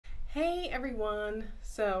Hey everyone!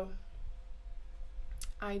 So,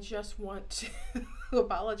 I just want to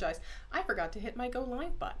apologize. I forgot to hit my go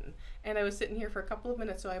live button and I was sitting here for a couple of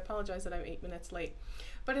minutes, so I apologize that I'm 8 minutes late.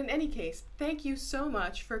 But in any case, thank you so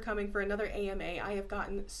much for coming for another AMA. I have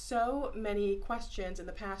gotten so many questions in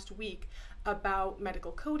the past week about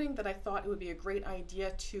medical coding that I thought it would be a great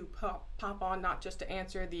idea to pop on, not just to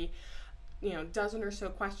answer the dozen or so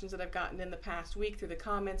questions that I've gotten in the past week through the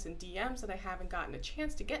comments and DMs that I haven't gotten a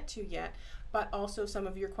chance to get to yet, but also some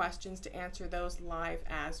of your questions to answer those live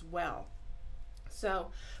as well. So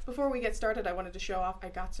before we get started, I wanted to show off I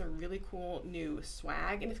got some really cool new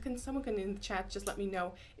swag, and if someone can in the chat just let me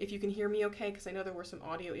know if you can hear me okay, because I know there were some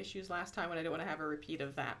audio issues last time and I don't want to have a repeat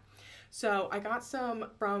of that. So I got some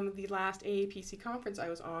from the last AAPC conference I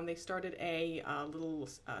was on. They started a little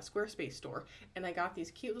Squarespace store, and I got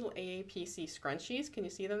these cute little AAPC scrunchies. Can you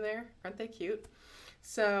see them there? Aren't they cute?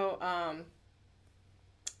 So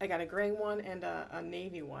I got a gray one and a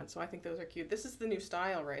navy one, so I think those are cute. This is the new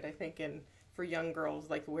style, right? I think for young girls,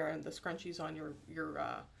 like wearing the scrunchies on your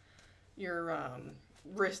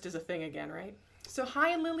wrist is a thing again, right? So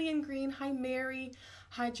hi Lillian Green, hi Mary,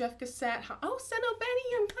 hi Jeff Cassette, oh Seno Benny,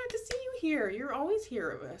 I'm glad to see you here. You're always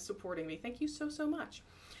here supporting me. Thank you so much.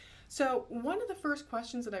 So one of the first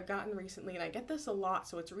questions that I've gotten recently, and I get this a lot,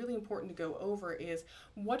 so it's really important to go over, is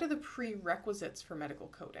what are the prerequisites for medical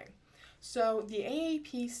coding? So the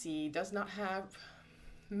AAPC does not have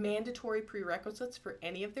mandatory prerequisites for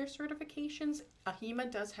any of their certifications.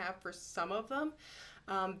 AHIMA does have for some of them.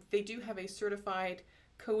 They do have a certified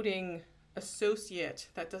coding associate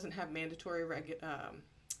that doesn't have mandatory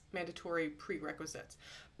prerequisites.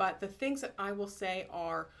 But the things that I will say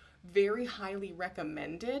are very highly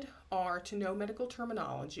recommended are to know medical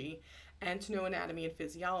terminology and to know anatomy and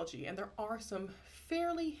physiology. And there are some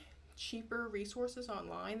fairly cheaper resources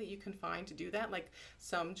online that you can find to do that, like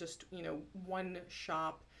some just, one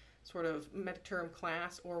shop sort of med-term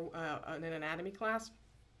class or an anatomy class.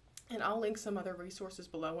 And I'll link some other resources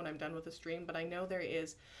below when I'm done with the stream, but I know there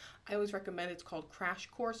is, I always recommend, it's called Crash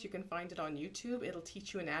Course. You can find it on YouTube. It'll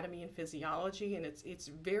teach you anatomy and physiology, and it's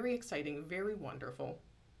very exciting, very wonderful.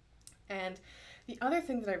 And the other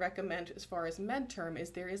thing that I recommend as far as med-term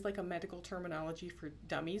is there is like a medical terminology for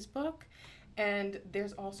dummies book. And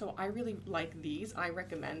there's also, I really like these, I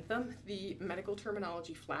recommend them, the medical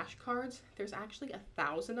terminology flashcards. There's actually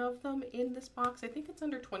 1,000 of them in this box. I think it's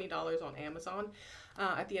under $20 on Amazon.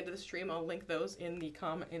 At the end of the stream, I'll link those in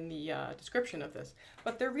the description of this.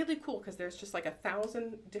 But they're really cool because there's just like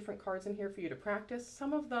 1,000 different cards in here for you to practice.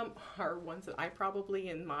 Some of them are ones that I probably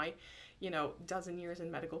in my, dozen years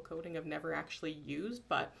in medical coding have never actually used,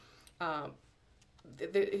 but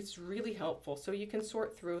it's really helpful. So you can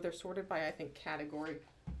sort through. They're sorted by, I think, category.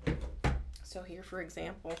 So here, for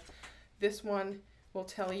example, this one will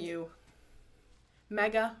tell you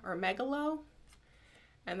mega or megalo,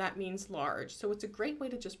 and that means large. So it's a great way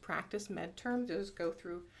to just practice med term, just go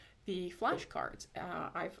through the flashcards.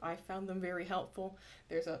 I found them very helpful.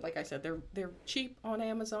 There's like I said, they're cheap on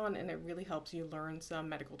Amazon, and it really helps you learn some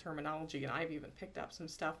medical terminology, and I've even picked up some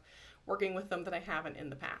stuff working with them that I haven't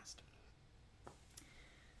in the past.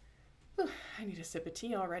 I need a sip of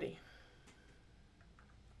tea already.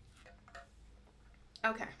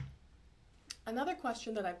 Okay. Another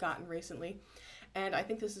question that I've gotten recently, and I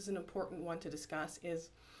think this is an important one to discuss,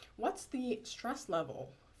 is what's the stress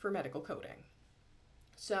level for medical coding?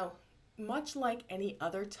 So much like any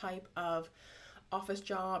other type of office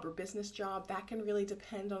job or business job, that can really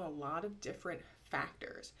depend on a lot of different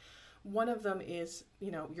factors. One of them is,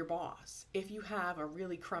 your boss. If you have a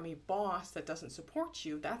really crummy boss that doesn't support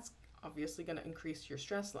you, that's obviously going to increase your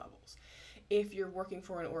stress levels. If you're working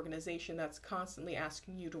for an organization that's constantly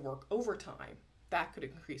asking you to work overtime, that could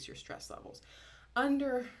increase your stress levels.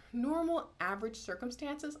 Under normal average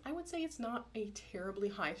circumstances, I would say it's not a terribly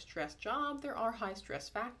high stress job. There are high stress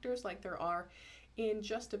factors like there are in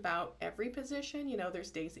just about every position. There's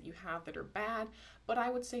days that you have that are bad, but I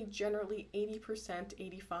would say generally 80%,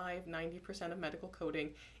 85, 90% of medical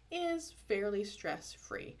coding is fairly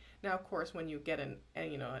stress-free. Now, of course, when you get a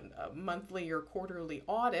monthly or quarterly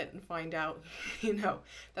audit and find out,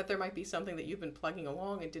 that there might be something that you've been plugging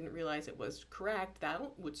along and didn't realize it was correct, that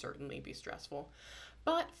would certainly be stressful.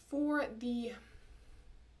 But for the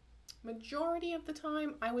majority of the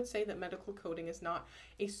time, I would say that medical coding is not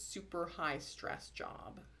a super high stress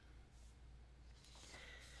job.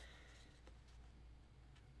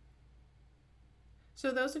 So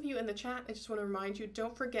those of you in the chat, I just want to remind you,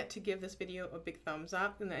 don't forget to give this video a big thumbs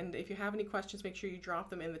up. And if you have any questions, make sure you drop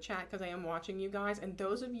them in the chat because I am watching you guys. And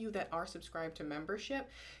those of you that are subscribed to membership,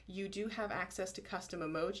 you do have access to custom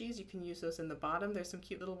emojis. You can use those in the bottom. There's some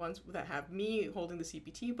cute little ones that have me holding the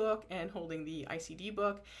CPT book and holding the ICD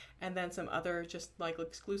book, and then some other just like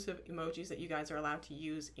exclusive emojis that you guys are allowed to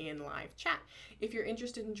use in live chat. If you're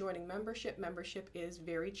interested in joining membership, membership is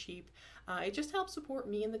very cheap. It just helps support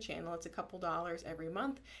me and the channel. It's a couple dollars every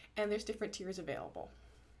month, and there's different tiers available.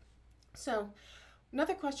 So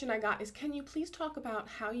another question I got is, can you please talk about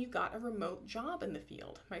how you got a remote job in the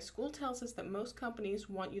field? My school tells us that most companies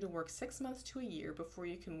want you to work 6 months to a year before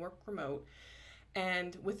you can work remote.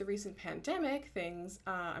 And with the recent pandemic things,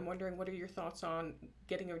 I'm wondering, what are your thoughts on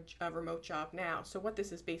getting a remote job now? So what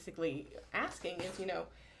this is basically asking is, you know,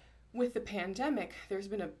 with the pandemic, there's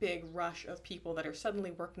been a big rush of people that are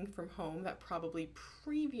suddenly working from home that probably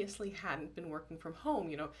previously hadn't been working from home.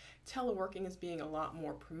 You know, teleworking is being a lot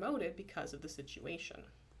more promoted because of the situation.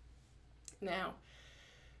 Now,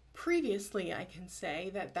 previously, I can say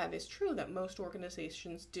that that is true, that most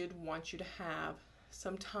organizations did want you to have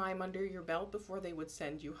some time under your belt before they would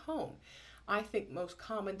send you home. I think most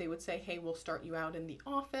common, they would say, hey, we'll start you out in the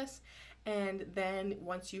office, and then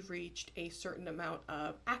once you've reached a certain amount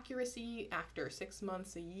of accuracy, after 6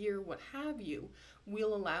 months, a year, what have you,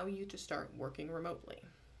 we'll allow you to start working remotely.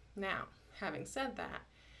 Now, having said that,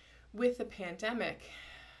 with the pandemic,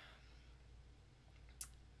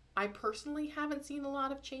 I personally haven't seen a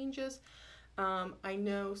lot of changes. I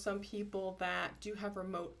know some people that do have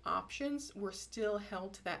remote options were still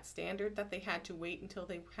held to that standard that they had to wait until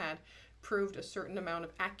they had proved a certain amount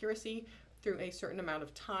of accuracy through a certain amount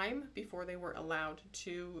of time before they were allowed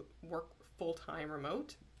to work full-time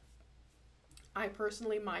remote. I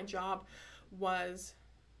personally, my job was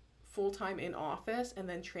full-time in office and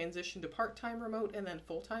then transitioned to part-time remote and then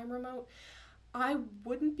full-time remote. I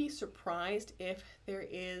wouldn't be surprised if there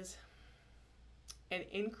is an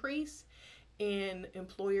increase in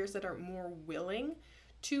employers that are more willing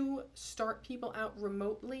to start people out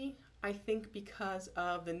remotely. I think because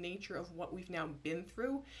of the nature of what we've now been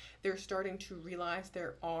through, they're starting to realize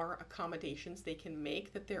there are accommodations they can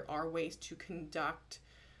make, that there are ways to conduct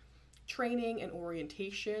training and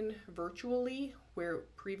orientation virtually, where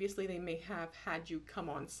previously they may have had you come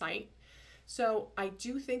on site. So I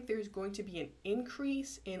do think there's going to be an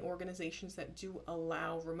increase in organizations that do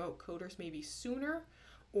allow remote coders maybe sooner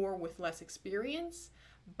or with less experience,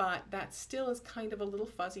 but that still is kind of a little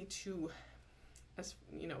fuzzy to, as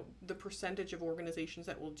you know, the percentage of organizations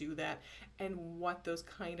that will do that and what those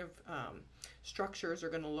kind of structures are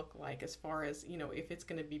going to look like, as far as, you know, if it's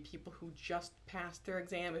going to be people who just passed their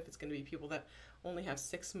exam, if it's going to be people that only have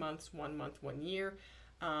 6 months, 1 month, 1 year,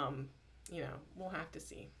 you know, we'll have to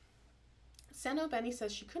see. Seno Benny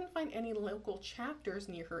says she couldn't find any local chapters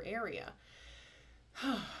near her area.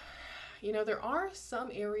 You know, there are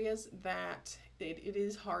some areas that it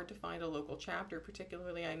is hard to find a local chapter,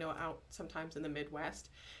 particularly I know out sometimes in the Midwest.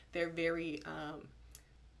 They're very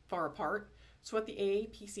far apart. So what the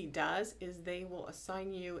AAPC does is they will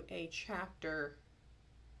assign you a chapter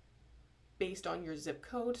based on your zip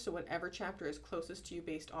code. So whatever chapter is closest to you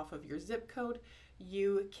based off of your zip code,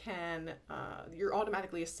 you can, you're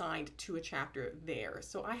automatically assigned to a chapter there.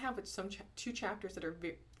 So I have two chapters that are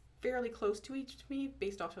fairly close to me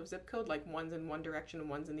based off of zip code, like one's in one direction and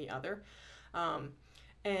one's in the other.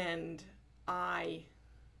 And I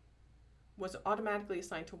was automatically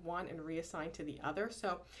assigned to one and reassigned to the other.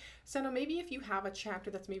 So Seno, maybe if you have a chapter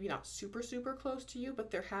that's maybe not super close to you,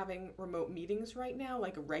 but they're having remote meetings right now,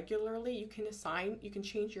 like regularly, you can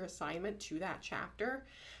change your assignment to that chapter.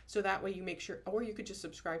 So that way you make sure, or you could just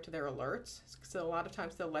subscribe to their alerts. So a lot of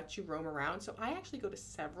times they'll let you roam around. So I actually go to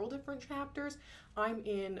several different chapters. I'm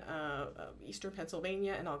in Eastern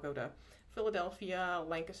Pennsylvania, and I'll go to Philadelphia,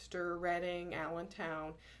 Lancaster, Reading,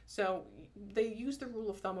 Allentown. So they use the rule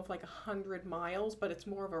of thumb of like 100 miles, but it's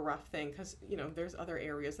more of a rough thing because, you know, there's other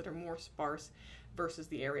areas that are more sparse versus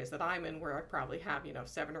the areas that I'm in, where I probably have, you know,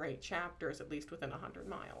 7 or 8 chapters at least within 100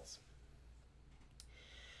 miles.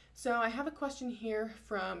 So I have a question here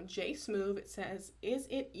from Jay Smoove. It says, is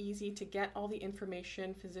it easy to get all the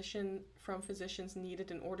information from physicians needed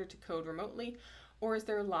in order to code remotely? Or is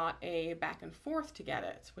there a lot back and forth to get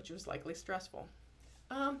it, which was likely stressful?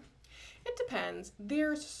 It depends.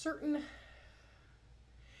 There's certain,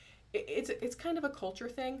 it's kind of a culture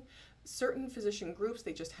thing. Certain physician groups,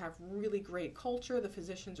 they just have really great culture. The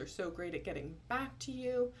physicians are so great at getting back to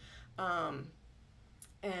you.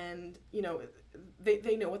 And, you know,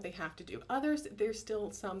 they know what they have to do. Others, there's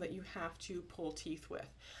still some that you have to pull teeth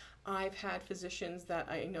with. I've had physicians that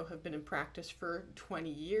I know have been in practice for 20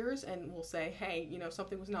 years and will say, hey,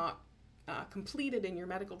 something was not completed in your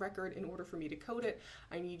medical record. In order for me to code it,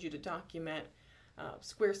 I need you to document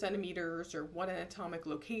square centimeters or one anatomic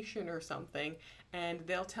location or something, and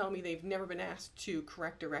they'll tell me they've never been asked to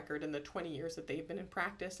correct a record in the 20 years that they've been in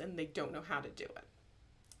practice, and they don't know how to do it.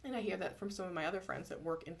 And I hear that from some of my other friends that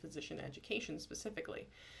work in physician education specifically.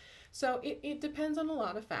 So it depends on a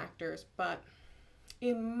lot of factors, but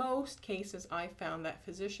in most cases, I found that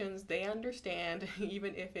physicians, they understand,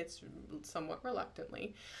 even if it's somewhat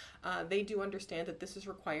reluctantly, they do understand that this is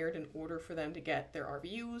required in order for them to get their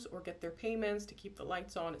RVUs or get their payments, to keep the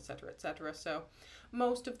lights on, etc., etc. So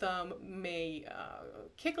most of them may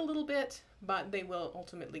kick a little bit, but they will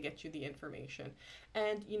ultimately get you the information.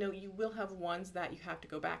 And, you will have ones that you have to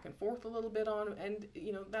go back and forth a little bit on, and,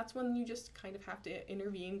 that's when you just kind of have to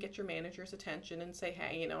intervene, get your manager's attention and say,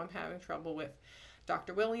 hey, I'm having trouble with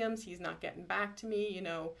Dr. Williams, he's not getting back to me,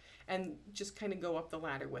 and just kind of go up the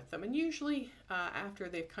ladder with them. And usually after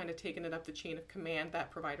they've kind of taken it up the chain of command,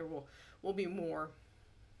 that provider will be more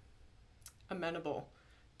amenable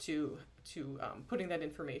to putting that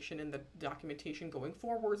information in the documentation going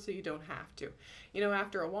forward, so you don't have to.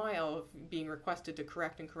 After a while of being requested to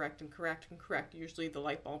correct and correct and correct and correct, usually the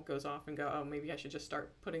light bulb goes off and go, oh, maybe I should just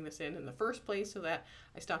start putting this in the first place so that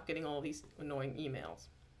I stop getting all these annoying emails.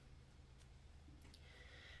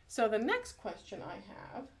 So the next question I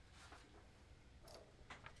have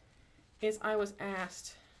is, I was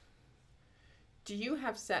asked, do you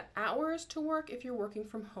have set hours to work if you're working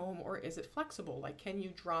from home, or is it flexible? Like, can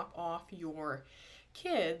you drop off your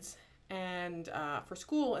kids and for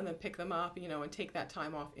school and then pick them up, and take that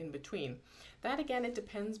time off in between? That, again, it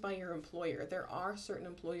depends by your employer. There are certain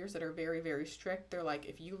employers that are very, very strict. They're like,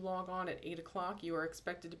 if you log on at 8 o'clock, you are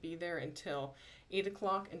expected to be there until 8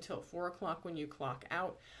 o'clock, until 4 o'clock when you clock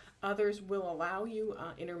out. Others will allow you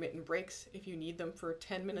intermittent breaks if you need them for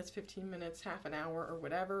 10 minutes, 15 minutes, half an hour, or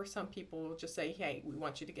whatever. Some people will just say, hey, we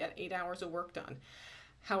want you to get 8 hours of work done.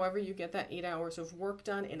 However you get that 8 hours of work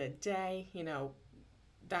done in a day,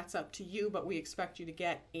 that's up to you, but we expect you to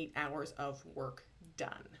get 8 hours of work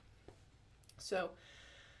done. So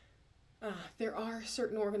there are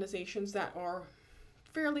certain organizations that are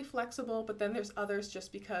fairly flexible, but then there's others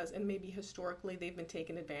just because, and maybe historically they've been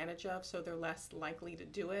taken advantage of, so they're less likely to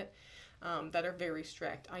do it, that are very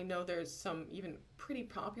strict. I know there's some even pretty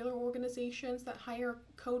popular organizations that hire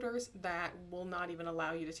coders that will not even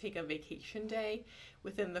allow you to take a vacation day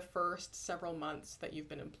within the first several months that you've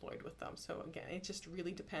been employed with them. So again, it just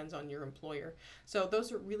really depends on your employer. So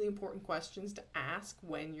those are really important questions to ask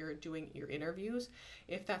when you're doing your interviews.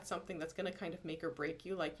 If that's something that's going to kind of make or break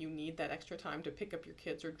you, like you need that extra time to pick up your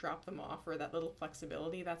kids or drop them off, or that little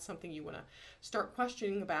flexibility, that's something you want to start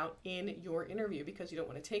questioning about in your interview, because you don't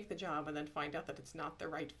want to take the job and then find out that it's not the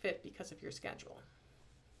right fit because of your schedule.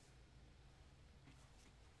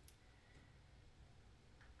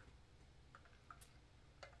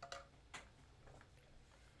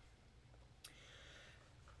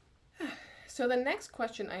 So the next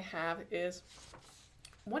question I have is,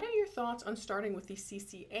 what are your thoughts on starting with the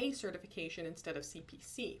CCA certification instead of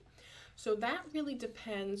CPC? So that really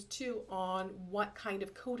depends too on what kind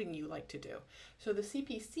of coding you like to do. So the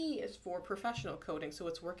CPC is for professional coding, so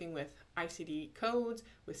it's working with ICD codes,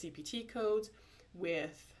 with CPT codes,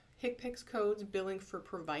 with HCPCS codes, billing for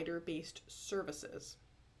provider-based services.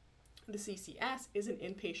 The CCS is an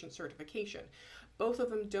inpatient certification. Both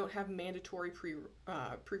of them don't have mandatory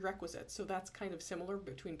prerequisites, so that's kind of similar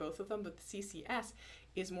between both of them, but the CCS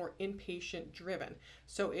is more inpatient driven.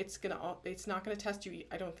 So it's not gonna test you,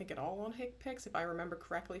 I don't think, at all on HCPCS, if I remember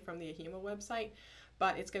correctly from the AMBA website,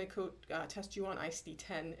 but it's gonna test you on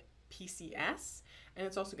ICD-10 PCS, and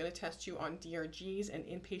it's also going to test you on DRGs and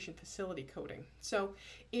inpatient facility coding. So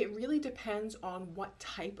it really depends on what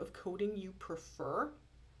type of coding you prefer.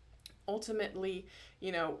 Ultimately,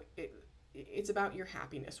 it's about your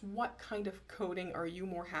happiness. What kind of coding are you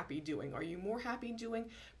more happy doing? Are you more happy doing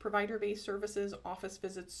provider-based services, office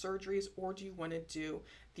visits, surgeries, or do you want to do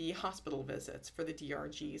the hospital visits for the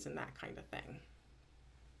DRGs and that kind of thing?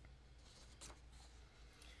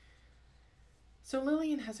 So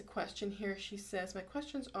Lillian has a question here. She says, my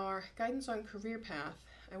questions are guidance on career path.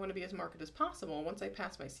 I want to be as marketed as possible once I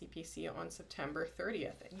pass my CPC on September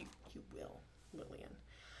 30th. And you will, Lillian.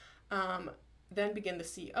 Then begin the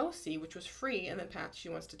COC, which was free, and then she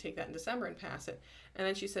wants to take that in December and pass it. And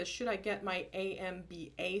then she says, should I get my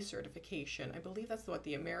AMBA certification? I believe that's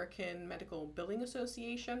the American Medical Billing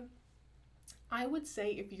Association. I would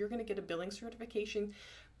say if you're going to get a billing certification,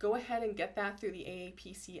 go ahead and get that through the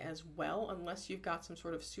AAPC as well, unless you've got some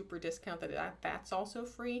sort of super discount that's also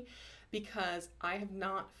free, because I have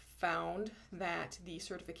not found that the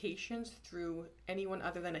certifications through anyone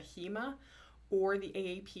other than AHIMA or the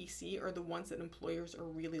AAPC are the ones that employers are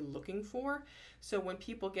really looking for. So when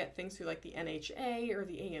people get things through like the NHA or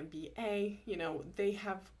the AMBA, you know, they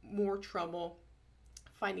have more trouble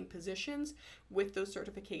finding positions with those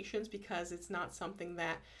certifications because it's not something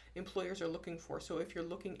that employers are looking for. So if you're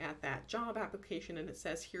looking at that job application and it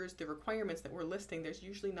says here's the requirements that we're listing, there's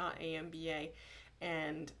usually not AMBA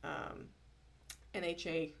and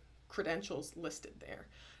NHA credentials listed there.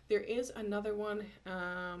 There is another one,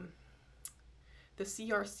 the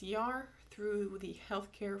CRCR through the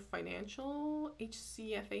Healthcare Financial,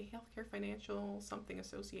 HCFA, Healthcare Financial something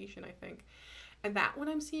association, I think. And that one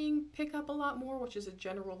I'm seeing pick up a lot more, which is a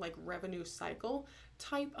general like revenue cycle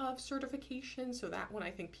type of certification. So that one I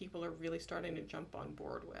think people are really starting to jump on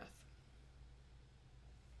board with.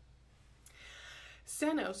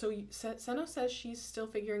 Seno, so Seno says she's still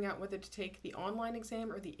figuring out whether to take the online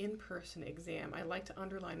exam or the in-person exam. I like to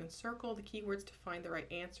underline and circle the keywords to find the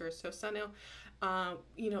right answers. So Seno,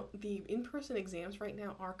 you know, the in-person exams right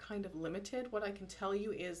now are kind of limited. What I can tell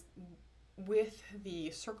you is with the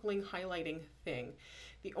circling, highlighting thing,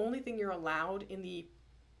 the only thing you're allowed in the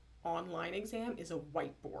online exam is a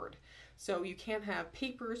whiteboard. So you can't have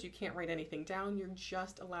papers, you can't write anything down, you're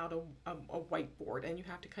just allowed a whiteboard, and you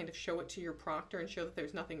have to kind of show it to your proctor and show that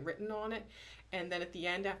there's nothing written on it. And then at the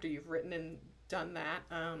end, after you've written and done that,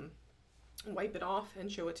 wipe it off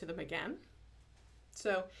and show it to them again.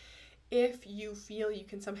 So if you feel you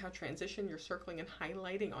can somehow transition your circling and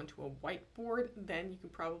highlighting onto a whiteboard, then you can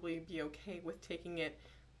probably be okay with taking it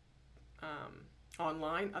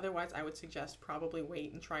online. Otherwise, I would suggest probably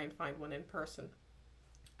wait and try and find one in person.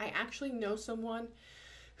 I actually know someone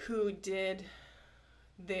who did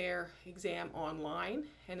their exam online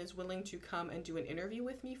and is willing to come and do an interview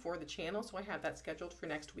with me for the channel. So I have that scheduled for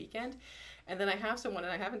next weekend. And then I have someone,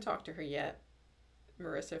 and I haven't talked to her yet,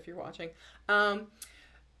 Marissa, if you're watching,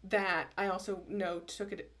 that I also know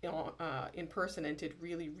took it in person and did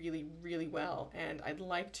really, really, really well. And I'd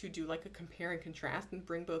like to do like a compare and contrast and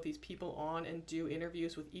bring both these people on and do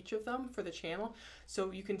interviews with each of them for the channel, so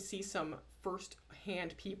you can see some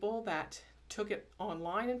first-hand people that took it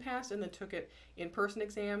online and passed and then took it in-person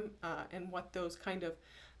exam, and what those kind of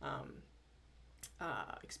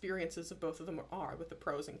experiences of both of them are with the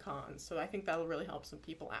pros and cons. So I think that'll really help some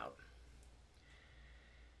people out.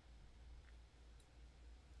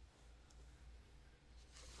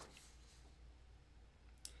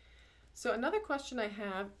 So another question I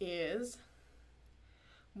have is,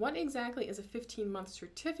 what exactly is a 15-month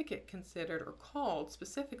certificate considered or called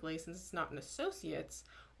specifically, since it's not an associate's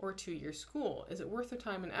or 2-year school? Is it worth the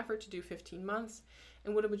time and effort to do 15 months?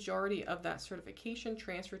 And would a majority of that certification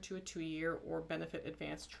transfer to a 2-year or benefit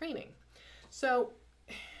advanced training? So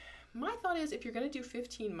my thought is, if you're going to do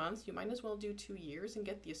 15 months, you might as well do 2 years and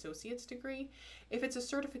get the associate's degree. If it's a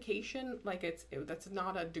certification, like that's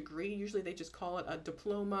not a degree, usually they just call it a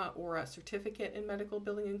diploma or a certificate in medical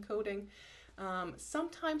billing and coding.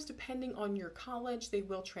 Sometimes, depending on your college, they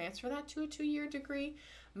will transfer that to a 2-year degree.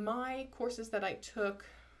 My courses that I took,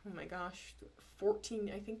 oh my gosh,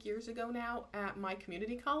 14, I think, years ago now at my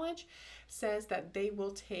community college, says that they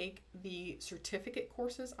will take the certificate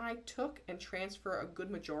courses I took and transfer a good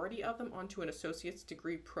majority of them onto an associate's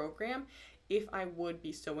degree program if I would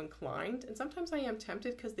be so inclined. And sometimes I am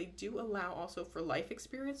tempted because they do allow also for life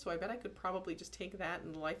experience, so I bet I could probably just take that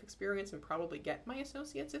and the life experience and probably get my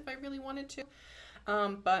associates if I really wanted to.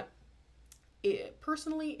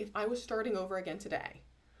 Personally, if I was starting over again today,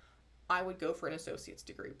 I would go for an associate's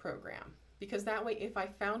degree program, because that way, if I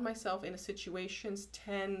found myself in a situation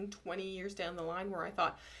 10, 20 years down the line where I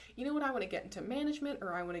thought, you know what, I want to get into management,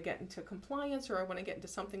 or I want to get into compliance, or I want to get into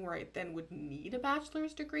something where I then would need a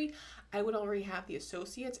bachelor's degree, I would already have the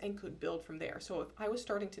associates and could build from there. So if I was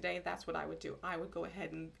starting today, that's what I would do. I would go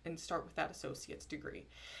ahead and start with that associate's degree.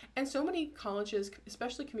 And so many colleges,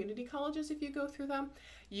 especially community colleges, if you go through them,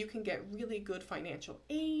 you can get really good financial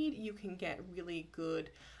aid, you can get really good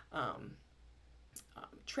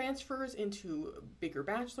transfers into bigger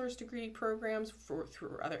bachelor's degree programs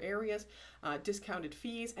through other areas, discounted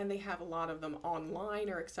fees, and they have a lot of them online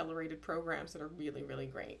or accelerated programs that are really, really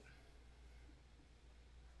great.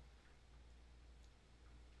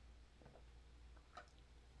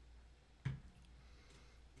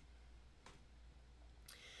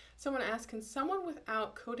 Someone asked, can someone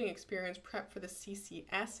without coding experience prep for the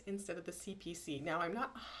CCS instead of the CPC? Now, I'm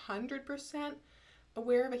not 100%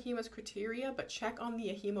 aware of AHIMA's criteria, but check on the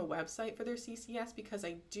AHIMA website for their CCS, because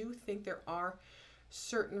I do think there are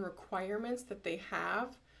certain requirements that they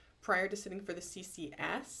have prior to sitting for the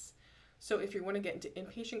CCS. So if you want to get into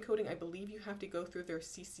inpatient coding, I believe you have to go through their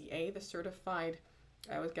CCA, the Certified,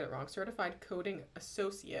 I always get it wrong, Certified Coding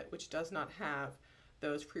Associate, which does not have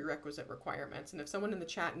those prerequisite requirements. And if someone in the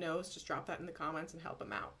chat knows, just drop that in the comments and help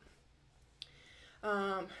them out.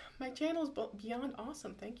 My channel is beyond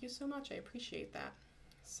awesome. Thank you so much. I appreciate that.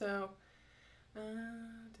 So,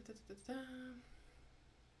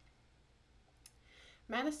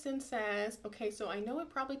 Madison says, okay, so I know it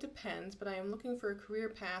probably depends, but I am looking for a career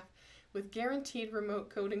path with guaranteed remote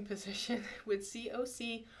coding position. Would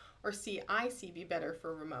COC or CIC be better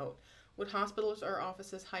for remote? Would hospitals or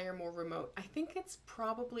offices hire more remote? I think it's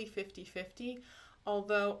probably 50-50,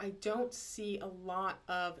 although I don't see a lot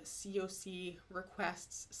of COC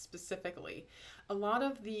requests specifically. A lot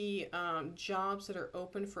of the jobs that are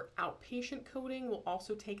open for outpatient coding will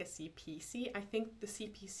also take a CPC. I think the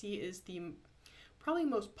CPC is the probably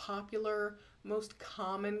most popular, most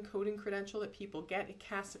common coding credential that people get. It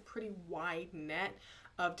casts a pretty wide net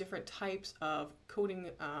of different types of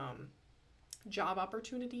coding job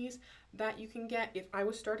opportunities that you can get. If I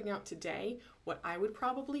was starting out today, what I would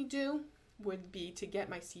probably do would be to get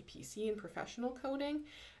my CPC in professional coding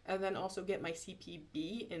and then also get my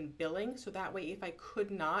CPB in billing. So that way, if I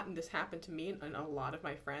could not, and this happened to me and a lot of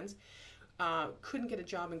my friends, couldn't get a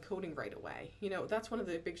job in coding right away. You know, that's one of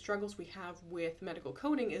the big struggles we have with medical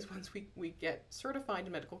coding is once we get certified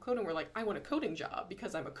in medical coding, we're like, I want a coding job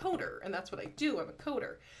because I'm a coder and that's what I do, I'm a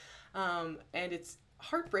coder. And it's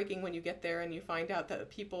heartbreaking when you get there and you find out that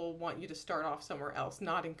people want you to start off somewhere else,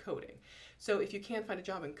 not in coding. So if you can't find a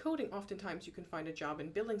job in coding, oftentimes you can find a job in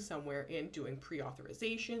billing somewhere in doing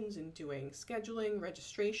pre-authorizations and doing scheduling,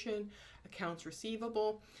 registration, accounts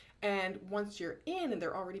receivable. And once you're in and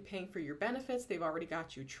they're already paying for your benefits, they've already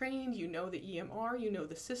got you trained, you know the EMR, you know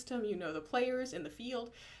the system, you know the players in the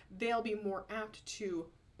field, they'll be more apt to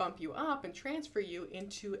bump you up and transfer you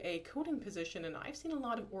into a coding position. And I've seen a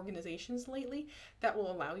lot of organizations lately that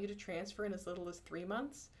will allow you to transfer in as little as 3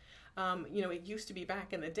 months. You know, it used to be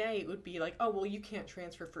back in the day, it would be like, oh, well, you can't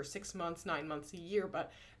transfer for 6 months, 9 months, a year.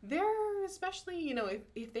 But they're, especially, you know,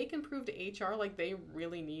 if they can prove to HR like they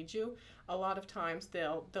really need you, a lot of times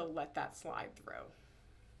they'll let that slide through.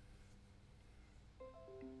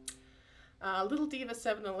 Little Diva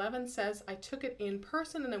 711 says, I took it in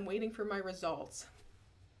person and I'm waiting for my results.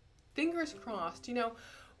 Fingers crossed. You know,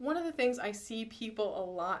 one of the things I see people a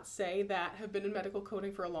lot say that have been in medical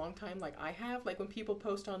coding for a long time, like I have, like when people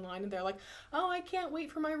post online and they're like, oh, I can't wait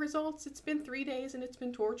for my results. It's been 3 days and it's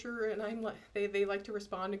been torture. And I'm like, they like to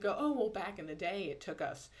respond and go, oh, well, back in the day, it took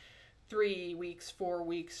us 3 weeks, 4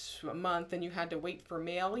 weeks, a month, and you had to wait for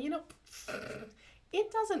mail. You know,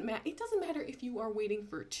 it doesn't matter. It doesn't matter if you are waiting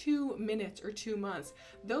for 2 minutes or 2 months.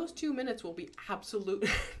 Those 2 minutes will be absolute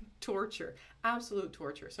torture, absolute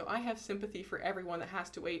torture. So I have sympathy for everyone that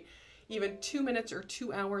has to wait even 2 minutes or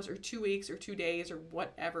 2 hours or 2 weeks or 2 days or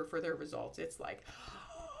whatever for their results. It's like,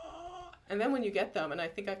 and then when you get them, and I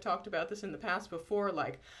think I've talked about this in the past before,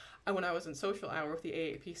 like when I was in social hour with the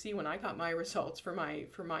AAPC, when I got my results for my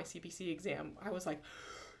CPC exam, I was like,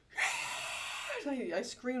 I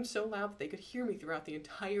screamed so loud that they could hear me throughout the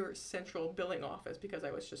entire central billing office because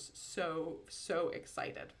I was just so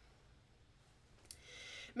excited.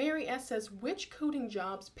 Mary S. says, which coding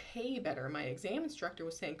jobs pay better? My exam instructor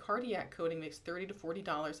was saying cardiac coding makes $30 to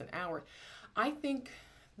 $40 an hour. I think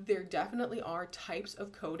there definitely are types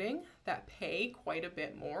of coding that pay quite a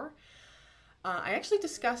bit more. I actually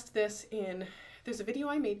discussed this there's a video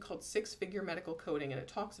I made called 6-Figure Medical Coding, and it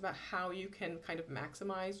talks about how you can kind of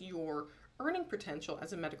maximize your earning potential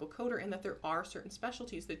as a medical coder and that there are certain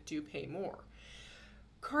specialties that do pay more.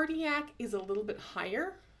 Cardiac is a little bit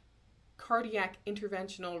higher. Cardiac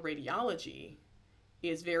interventional radiology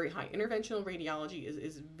is very high. Interventional radiology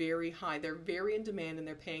is very high. They're very in demand and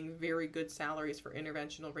they're paying very good salaries for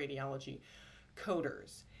interventional radiology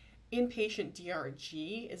coders. Inpatient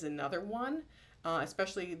DRG is another one,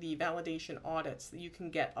 especially the validation audits. You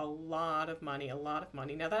can get a lot of money.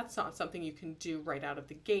 Now that's not something you can do right out of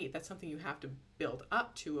the gate. That's something you have to build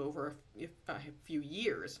up to over a few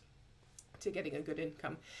years to getting a good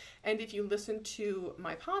income. And if you listen to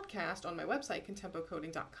my podcast on my website,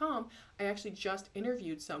 contempocoding.com, I actually just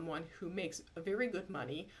interviewed someone who makes a very good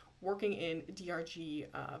money working in DRG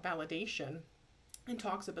validation and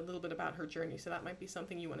talks a little bit about her journey. So that might be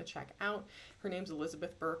something you want to check out. Her name's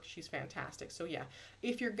Elizabeth Burke. She's fantastic. So yeah,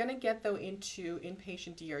 if you're going to get though into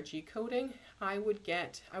inpatient DRG coding, I would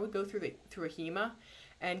go through a HEMA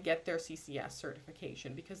and get their CCS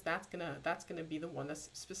certification, because that's gonna be the one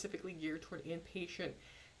that's specifically geared toward inpatient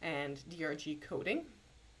and DRG coding.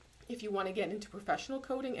 If you want to get into professional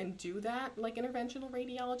coding and do that, like interventional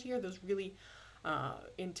radiology or those really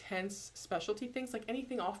intense specialty things, like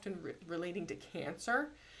anything often relating to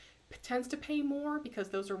cancer, tends to pay more because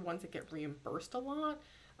those are ones that get reimbursed a lot.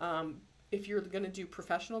 If you're going to do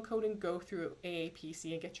professional coding, go through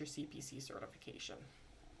AAPC and get your CPC certification.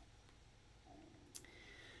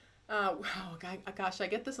 Oh gosh, I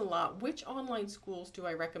get this a lot. Which online schools do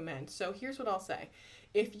I recommend? So here's what I'll say.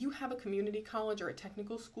 If you have a community college or a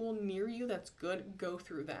technical school near you that's good, go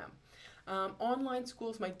through them. Online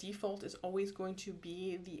schools, my default is always going to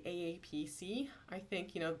be the AAPC. I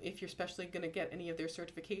think, you know, if you're especially going to get any of their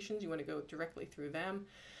certifications, you want to go directly through them.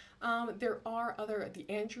 There are the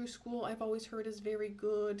Andrew School I've always heard is very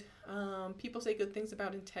good. People say good things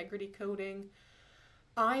about integrity coding.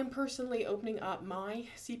 I am personally opening up my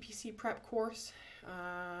CPC prep course,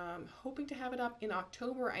 hoping to have it up in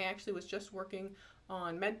October. I actually was just working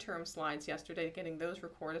on midterm slides yesterday, getting those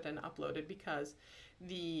recorded and uploaded because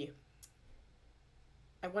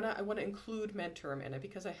I want to include midterm in it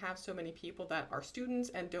because I have so many people that are students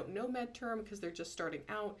and don't know midterm because they're just starting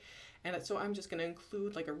out, and so I'm just going to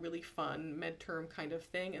include like a really fun midterm kind of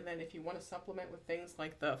thing. And then if you want to supplement with things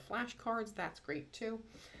like the flashcards, that's great too.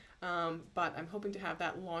 But I'm hoping to have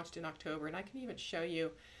that launched in October, and I can even show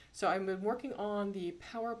you. So I've been working on the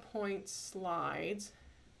PowerPoint slides.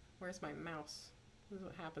 Where's my mouse? This is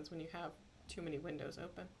what happens when you have too many windows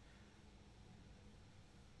open.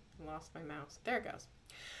 Lost my mouse. There it goes.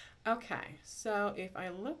 Okay, so if I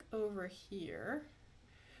look over here,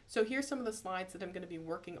 so here's some of the slides that I'm going to be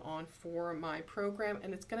working on for my program,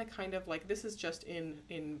 and it's going to kind of like, this is just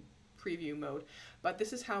in preview mode, but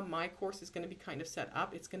this is how my course is going to be kind of set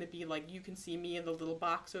up. It's going to be like, you can see me in the little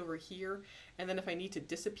box over here, and then if I need to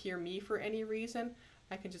disappear me for any reason,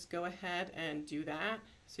 I can just go ahead and do that.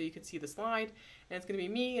 So you can see the slide, and it's going to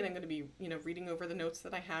be me, and I'm going to be, you know, reading over the notes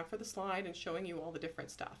that I have for the slide and showing you all the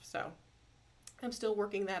different stuff. So I'm still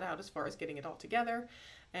working that out as far as getting it all together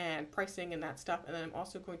and pricing and that stuff. And then I'm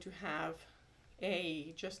also going to have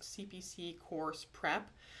a just CPC course prep,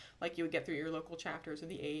 like you would get through your local chapters of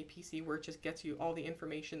the AAPC, where it just gets you all the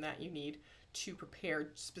information that you need to prepare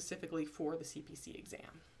specifically for the CPC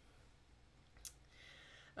exam.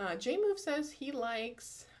 J-Move says he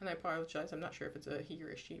likes, and I apologize, I'm not sure if it's a he or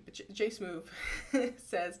a she, but J-Smooth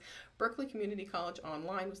says Berkeley Community College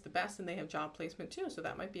Online was the best, and they have job placement too, so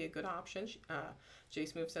that might be a good option.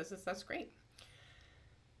 J-Smooth says that's great.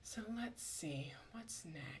 So let's see, what's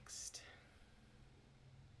next?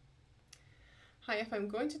 Hi, if I'm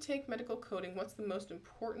going to take medical coding, what's the most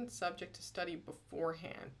important subject to study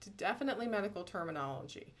beforehand? Definitely medical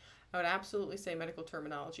terminology. I would absolutely say medical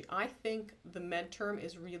terminology. I think the med term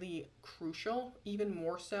is really crucial, even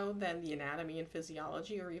more so than the anatomy and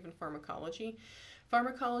physiology or even pharmacology.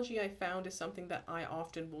 Pharmacology, I found, is something that I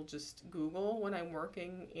often will just Google when I'm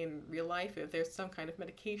working in real life. If there's some kind of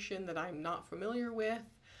medication that I'm not familiar with,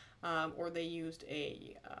 or they used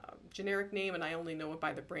a generic name and I only know it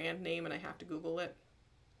by the brand name and I have to Google it.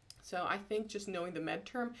 So I think just knowing the med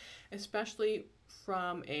term, especially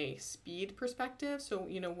from a speed perspective, so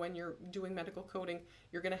you know when you're doing medical coding,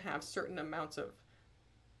 you're going to have certain amounts of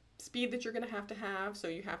speed that you're going to have, so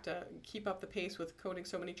you have to keep up the pace with coding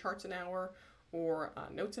so many charts an hour or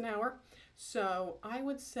notes an hour. So I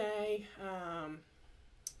would say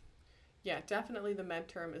yeah, definitely the med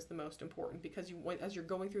term is the most important, because as you're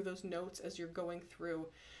going through those notes, as you're going through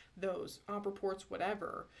those op reports,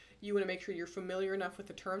 whatever, you want to make sure you're familiar enough with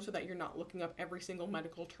the term so that you're not looking up every single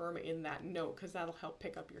medical term in that note, because that'll help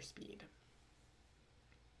pick up your speed.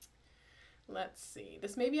 Let's see,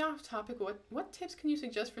 this may be off topic. What tips can you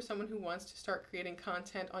suggest for someone who wants to start creating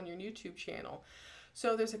content on your YouTube channel?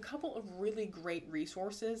 So there's a couple of really great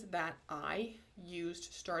resources that I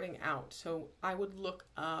used starting out. So I would look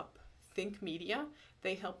up Think Media.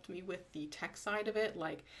 They helped me with the tech side of it,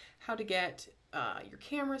 like how to get your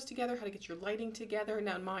cameras together, how to get your lighting together.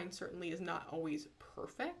 Now mine certainly is not always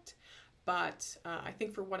perfect, but I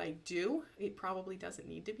think for what I do, it probably doesn't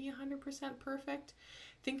need to be 100% perfect.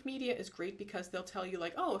 Think Media is great because they'll tell you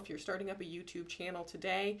like, oh, if you're starting up a YouTube channel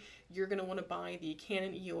today, you're going to want to buy the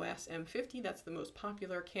Canon EOS M50. That's the most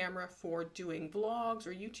popular camera for doing vlogs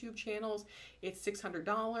or YouTube channels. It's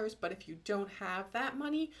 $600, but if you don't have that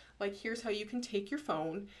money, like here's how you can take your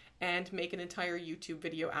phone and make an entire YouTube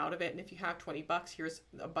video out of it. And if you have 20 bucks, here's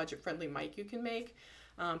a budget-friendly mic you can make.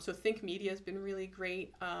 So Think Media has been really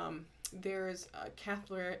great. There's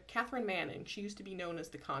Catherine Manning. She used to be known as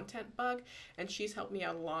the Content Bug, and she's helped me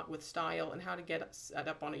out a lot with style and how to get set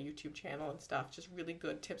up on a YouTube channel and stuff. Just really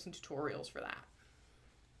good tips and tutorials for that.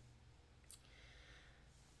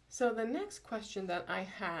 So the next question that I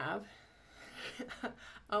have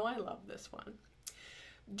Oh, I love this one.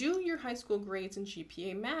 Do your high school grades and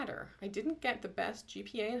GPA matter? I didn't get the best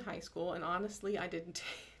GPA in high school, and honestly, I did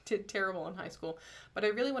terrible in high school, but I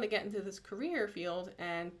really want to get into this career field,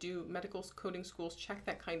 and do medical coding schools check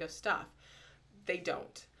that kind of stuff? They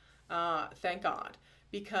don't. Thank God,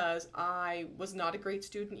 because I was not a great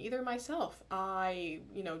student either myself. A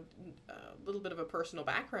little bit of a personal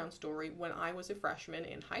background story. When I was a freshman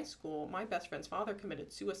in high school, my best friend's father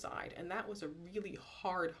committed suicide, and that was a really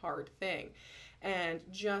hard thing. And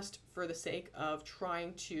just for the sake of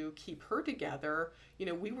trying to keep her together,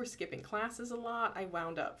 we were skipping classes a lot. I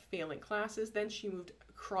wound up failing classes. Then she moved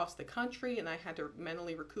across the country, and I had to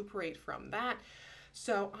mentally recuperate from that.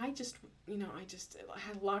 So I just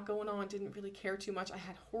had a lot going on, didn't really care too much. I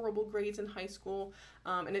had horrible grades in high school,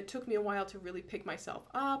 and it took me a while to really pick myself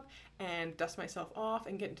up and dust myself off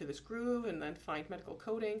and get into this groove and then find medical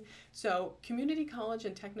coding. So community college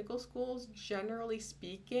and technical schools, generally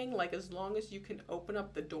speaking, like as long as you can open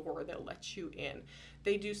up the door, they'll let you in.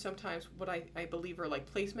 They do sometimes what I believe are like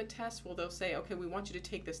placement tests. Well, they'll say, okay, we want you to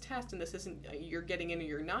take this test, and this isn't you're getting in or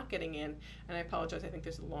you're not getting in. And I apologize, I think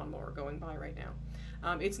there's a lawnmower going by right now.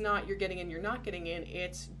 It's not you're getting in, you're not getting in.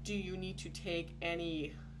 It's do you need to take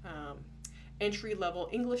any entry-level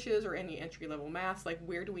Englishes or any entry-level maths? Like,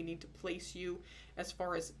 where do we need to place you as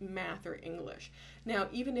far as math or English? Now,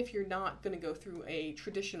 even if you're not going to go through a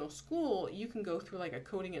traditional school, you can go through like a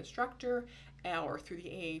coding instructor or through the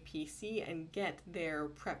AAPC and get their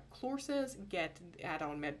prep courses, get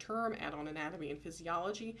add-on med-term, add-on anatomy and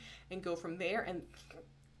physiology, and go from there. And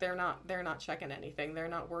they're not checking anything. They're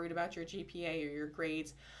not worried about your GPA or your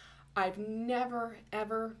grades. I've never,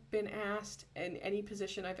 ever been asked in any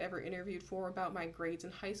position I've ever interviewed for about my grades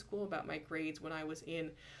in high school, about my grades when I was in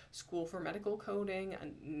school for medical coding,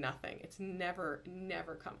 and nothing. It's never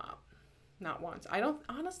come up. Not once. I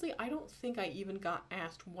don't think I even got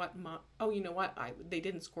asked what they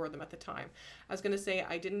didn't score them at the time. I was going to say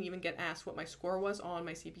I didn't even get asked what my score was on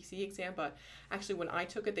my CPC exam, but actually when I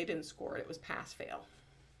took it, they didn't score it. It was pass-fail.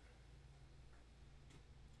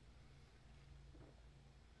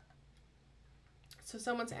 So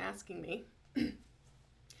someone's asking me,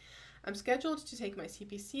 I'm scheduled to take my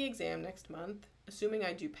CPC exam next month. Assuming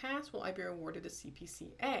I do pass, will I be awarded a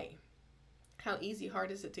CPCA? How easy, hard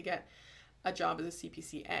is it to get a job as a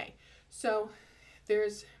CPCA? So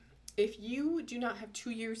if you do not have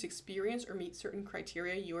 2 years experience or meet certain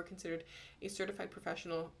criteria, you are considered a certified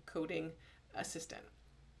professional coding assistant,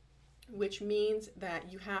 which means that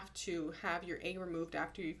you have to have your A removed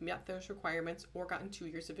after you've met those requirements or gotten 2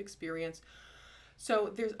 years of experience.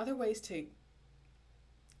 So there's other ways to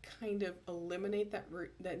kind of eliminate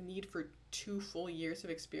that need for 2 full years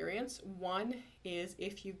of experience. One is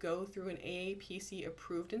if you go through an AAPC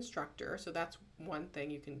approved instructor, so that's one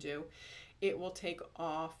thing you can do. It will take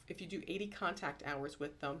off, if you do 80 contact hours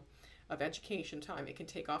with them of education time, it can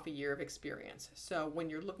take off a year of experience. So when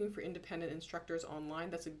you're looking for independent instructors online,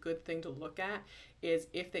 that's a good thing to look at, is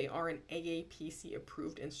if they are an AAPC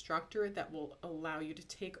approved instructor, that will allow you to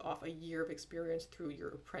take off a year of experience through your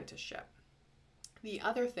apprenticeship. The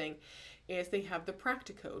other thing is they have the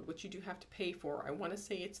Practicode, which you do have to pay for. I want to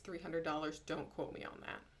say it's $300. Don't quote me on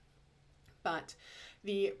that. But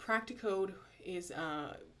the Practicode is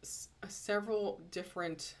several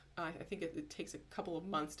different, I think it takes a couple of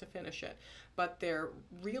months to finish it, but they're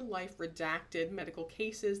real life redacted medical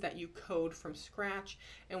cases that you code from scratch.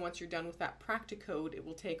 And once you're done with that Practicode, it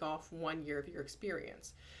will take off 1 year of your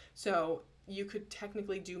experience. So you could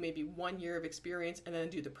technically do maybe 1 year of experience and then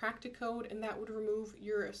do the Practicode, and that would remove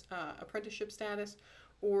your apprenticeship status.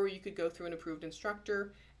 Or you could go through an approved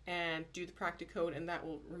instructor and do the Practicode, and that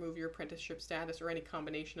will remove your apprenticeship status, or any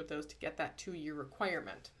combination of those to get that 2-year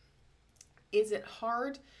requirement. Is it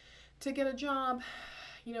hard to get a job?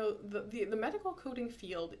 The medical coding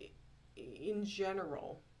field in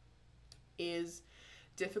general is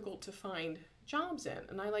difficult to find jobs in,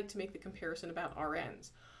 and I like to make the comparison about RNs.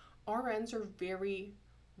 RNs are very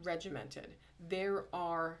regimented. There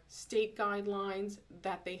are state guidelines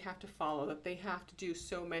that they have to follow, that they have to do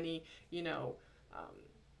so many,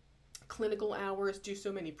 clinical hours, do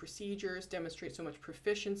so many procedures, demonstrate so much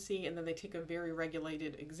proficiency, and then they take a very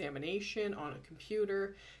regulated examination on a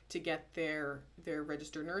computer to get their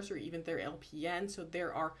registered nurse or even their LPN. So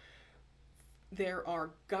there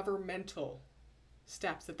are governmental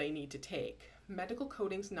steps that they need to take. Medical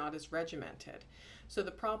coding's not as regimented. So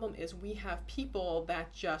the problem is we have people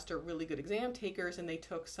that just are really good exam takers, and they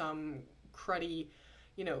took some cruddy,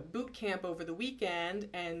 boot camp over the weekend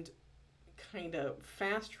and kind of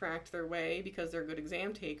fast-tracked their way, because they're good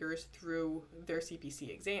exam takers, through their CPC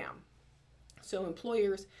exam. So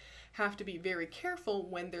employers have to be very careful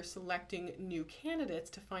when they're selecting new candidates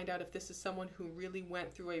to find out if this is someone who really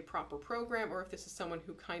went through a proper program or if this is someone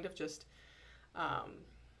who kind of just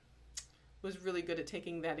was really good at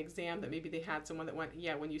taking that exam, that maybe they had someone that went,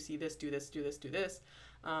 yeah, when you see this, do this, do this, do this.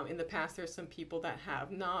 In the past, there's some people that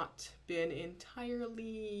have not been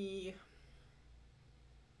entirely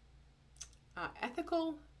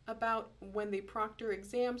ethical about when they proctor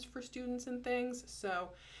exams for students and things. So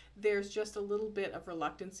there's just a little bit of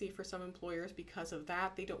reluctancy for some employers because of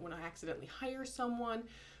that. They don't want to accidentally hire someone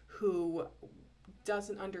who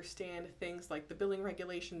doesn't understand things like the billing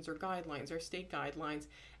regulations or guidelines or state guidelines,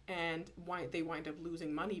 and why they wind up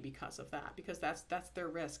losing money because of that, because that's their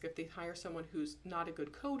risk. If they hire someone who's not a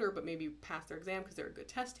good coder but maybe pass their exam because they're a good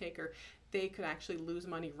test taker, they could actually lose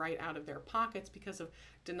money right out of their pockets because of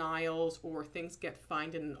denials, or things get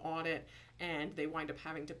fined in an audit and they wind up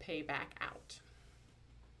having to pay back out.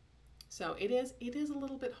 So it is a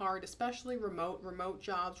little bit hard, especially remote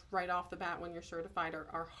jobs right off the bat when you're certified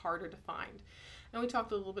are harder to find. And we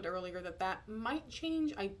talked a little bit earlier that might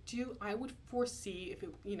change. I would foresee, if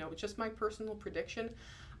it, just my personal prediction,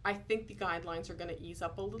 I think the guidelines are going to ease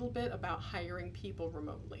up a little bit about hiring people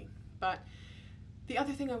remotely. But the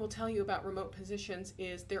other thing I will tell you about remote positions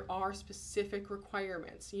is there are specific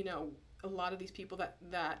requirements. A lot of these people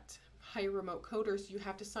that hire remote coders, you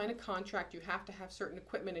have to sign a contract, you have to have certain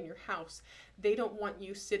equipment in your house. They don't want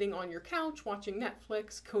you sitting on your couch watching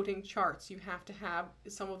Netflix coding charts. You have to have,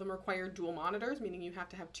 some of them require dual monitors, meaning you have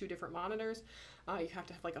to have 2 different monitors. You have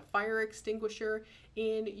to have like a fire extinguisher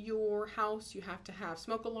in your house. You have to have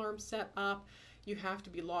smoke alarms set up. You have to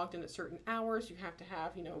be logged in at certain hours. You have to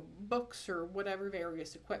have, books or whatever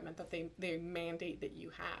various equipment that they mandate that you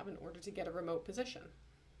have in order to get a remote position.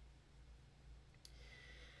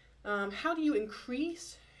 How do you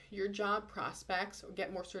increase your job prospects or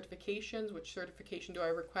get more certifications? Which certification do I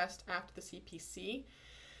request after the CPC?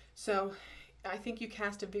 So I think you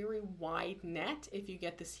cast a very wide net if you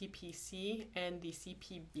get the CPC and the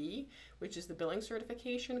CPB, which is the billing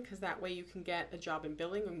certification, because that way you can get a job in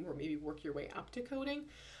billing or maybe work your way up to coding.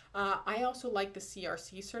 I also like the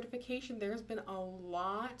CRC certification. There's been a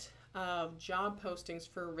lot of job postings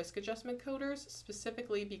for risk adjustment coders,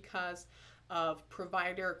 specifically because of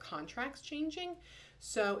provider contracts changing.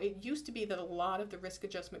 So it used to be that a lot of the risk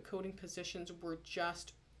adjustment coding positions were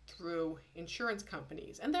just through insurance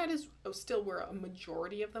companies, and that is still where a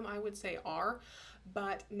majority of them, I would say, are.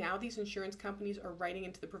 But now these insurance companies are writing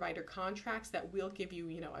into the provider contracts that will give you,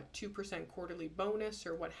 a 2% quarterly bonus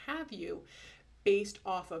or what have you, based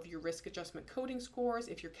off of your risk adjustment coding scores,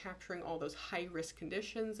 if you're capturing all those high risk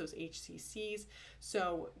conditions, those HCCs.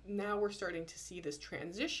 So now we're starting to see this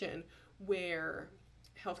transition where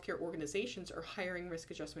healthcare organizations are hiring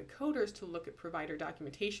risk adjustment coders to look at provider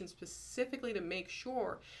documentation specifically to make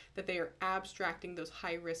sure that they are abstracting those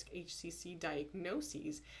high-risk HCC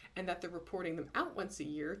diagnoses and that they're reporting them out once a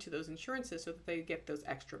year to those insurances so that they get those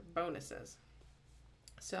extra bonuses.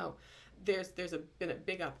 So there's been a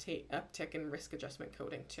big uptick in risk adjustment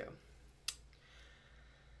coding too.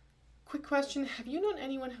 Quick question, have you known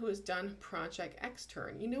anyone who has done Project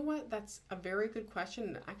Extern? You know what, that's a very good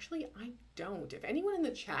question. Actually, I don't. If anyone in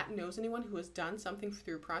the chat knows anyone who has done something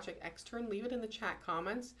through Project Extern, leave it in the chat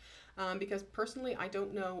comments, because personally I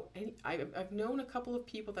don't know any. I've known a couple of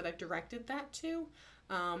people that I've directed that to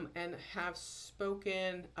and have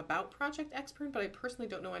spoken about Project Extern, but I personally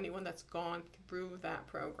don't know anyone that's gone through that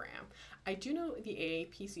program. I do know the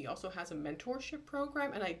AAPC also has a mentorship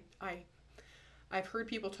program, and I've heard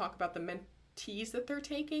people talk about the mentees that they're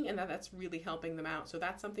taking and that's really helping them out. So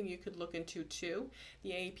that's something you could look into too. The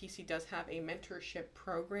AAPC does have a mentorship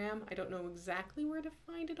program. I don't know exactly where to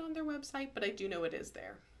find it on their website, but I do know it is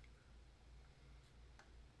there.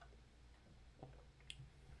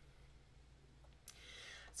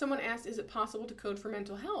 Someone asked, is it possible to code for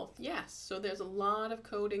mental health? Yes. So there's a lot of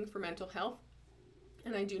coding for mental health.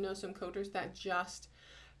 And I do know some coders that just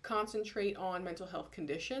concentrate on mental health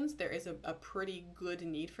conditions. There is a pretty good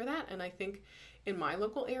need for that, and I think in my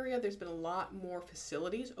local area there's been a lot more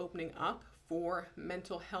facilities opening up for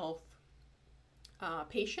mental health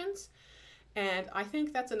patients, and I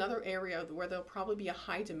think that's another area where there'll probably be a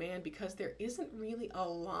high demand because there isn't really a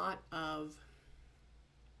lot of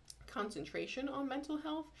concentration on mental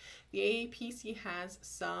health. The AAPC has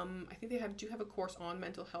some, I think they do have a course on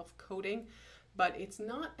mental health coding, but it's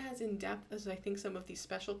not as in-depth as I think some of these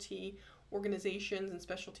specialty organizations and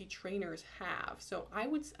specialty trainers have. So I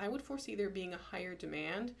would foresee there being a higher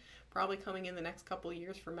demand probably coming in the next couple of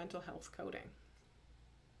years for mental health coding.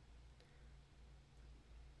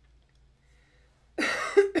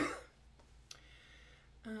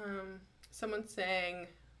 Someone's saying,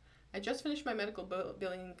 I just finished my medical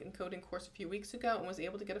billing and coding course a few weeks ago and was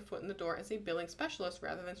able to get a foot in the door as a billing specialist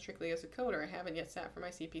rather than strictly as a coder. I haven't yet sat for my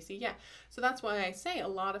CPC. Yeah, so that's why I say a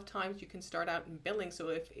lot of times you can start out in billing. So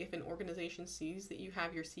if an organization sees that you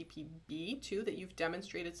have your CPB too, that you've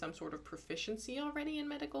demonstrated some sort of proficiency already in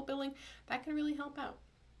medical billing, that can really help out.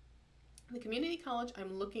 The community college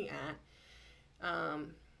I'm looking at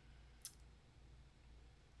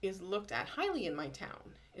is looked at highly in my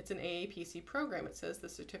town. It's an AAPC program. It says the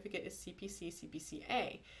certificate is CPC,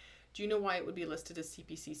 CPCA. Do you know why it would be listed as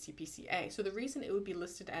CPC, CPCA? So the reason it would be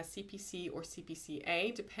listed as CPC or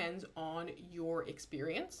CPCA depends on your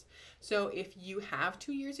experience. So if you have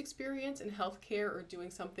 2 years experience in healthcare or doing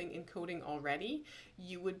something in coding already,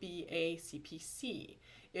 you would be a CPC.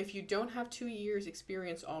 If you don't have 2 years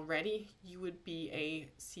experience already, you would be a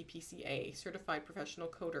CPCA, Certified Professional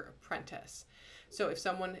Coder Apprentice. So if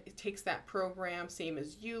someone takes that program, same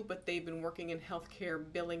as you, but they've been working in healthcare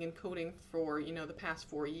billing and coding for, the past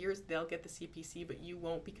 4 years, they'll get the CPC, but you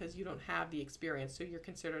won't because you don't have the experience. So you're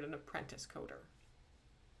considered an apprentice coder.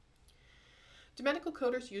 Do medical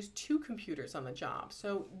coders use 2 computers on the job?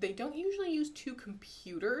 So they don't usually use 2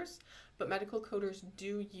 computers, but medical coders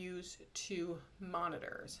do use 2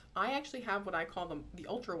 monitors. I actually have what I call the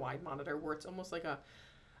ultra-wide monitor, where it's almost like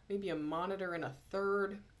maybe a monitor and a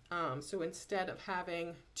third. So instead of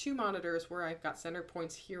having 2 monitors where I've got center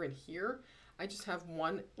points here and here, I just have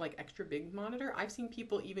one like extra big monitor. I've seen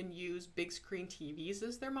people even use big screen TVs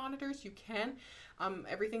as their monitors. You can.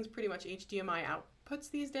 Everything's pretty much HDMI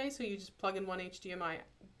outputs these days, so you just plug in one HDMI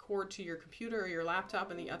cord to your computer or your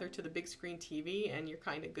laptop and the other to the big screen TV, and you're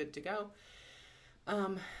kind of good to go.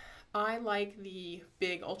 I like the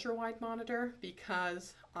big ultra-wide monitor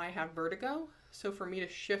because I have vertigo. So for me to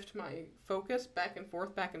shift my focus back and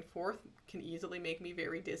forth can easily make me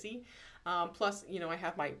very dizzy. Plus, I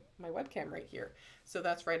have my webcam right here. So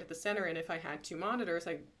that's right at the center. And if I had 2 monitors,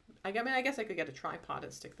 I guess I could get a tripod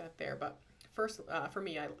and stick that there. But first, for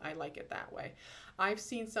me, I like it that way. I've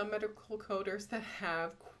seen some medical coders that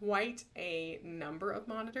have quite a number of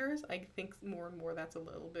monitors. I think more and more that's a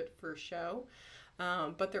little bit for show.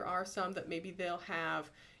 But there are some that maybe they'll have,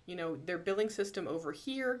 their billing system over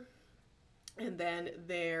here, and then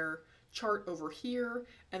their chart over here,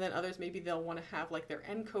 and then others maybe they'll want to have like their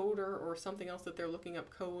encoder or something else that they're looking up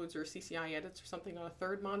codes or CCI edits or something on a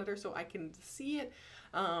third monitor, so I can see it.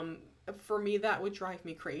 For me, that would drive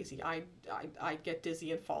me crazy. I'd get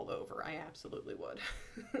dizzy and fall over. I absolutely would.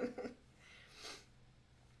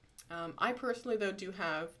 I personally, though, do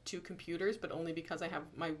have 2 computers, but only because I have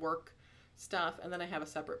my work stuff, and then I have a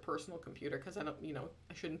separate personal computer because I don't,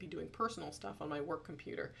 I shouldn't be doing personal stuff on my work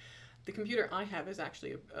computer. The computer I have is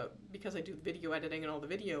actually, because I do video editing and all the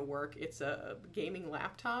video work, it's a gaming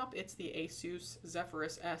laptop. It's the Asus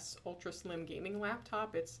Zephyrus S Ultra Slim gaming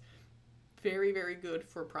laptop. It's very, very good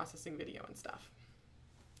for processing video and stuff.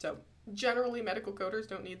 So generally medical coders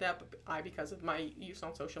don't need that, but I, because of my use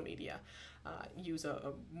on social media, use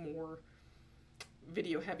a more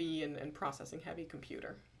video heavy and processing heavy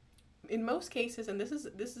computer. In most cases, and this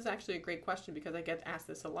is actually a great question because I get asked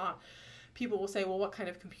this a lot, people will say, well, what kind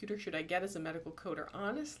of computer should I get as a medical coder?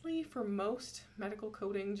 Honestly, for most medical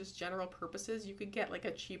coding, just general purposes, you could get like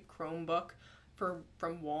a cheap Chromebook from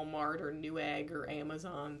Walmart or Newegg or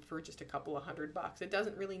Amazon for just a couple of $100. It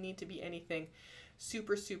doesn't really need to be anything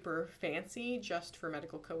super, super fancy just for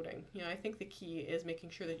medical coding. I think the key is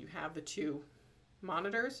making sure that you have the 2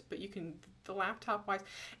 monitors, but you can, the laptop wise,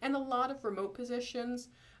 and a lot of remote positions,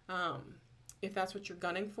 if that's what you're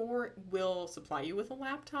gunning for, will supply you with a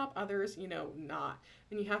laptop. Others, not.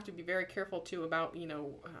 And you have to be very careful too about,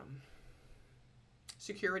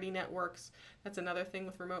 security networks. That's another thing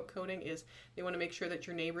with remote coding, is they want to make sure that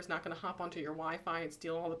your neighbor's not going to hop onto your Wi-Fi and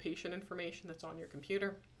steal all the patient information that's on your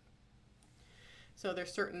computer. So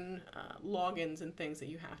there's certain logins and things that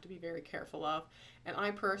you have to be very careful of. And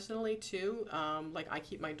I personally too, I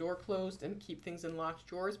keep my door closed and keep things in locked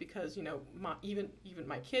drawers because, even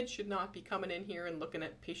my kids should not be coming in here and looking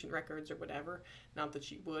at patient records or whatever. Not that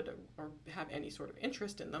she would or have any sort of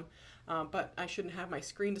interest in them, but I shouldn't have my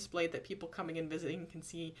screen displayed that people coming and visiting can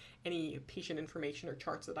see any patient information or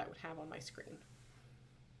charts that I would have on my screen.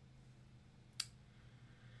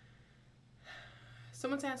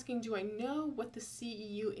 Someone's asking, do I know what the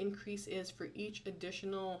CEU increase is for each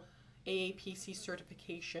additional AAPC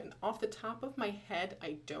certification? Off the top of my head,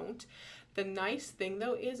 I don't. The nice thing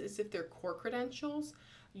though is if they're core credentials,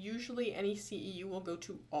 usually any CEU will go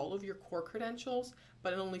to all of your core credentials,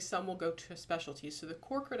 but only some will go to specialties. So the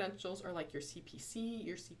core credentials are like your CPC,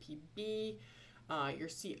 your CPB, your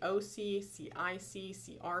COC, CIC,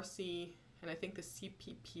 CRC, and I think the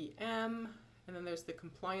CPPM, and then there's the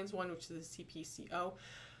compliance one, which is the CPCO.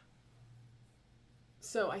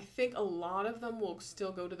 So I think a lot of them will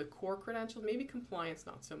still go to the core credentials, maybe compliance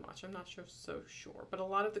not so much, I'm not so sure, but a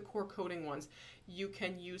lot of the core coding ones, you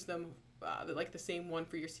can use them like the same one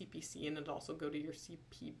for your CPC, and it also go to your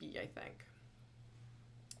CPB, I think.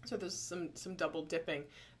 So there's some double dipping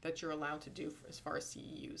that you're allowed to do as far as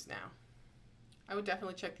CEUs now. I would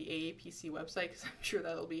definitely check the AAPC website, because I'm sure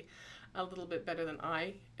that'll be a little bit better than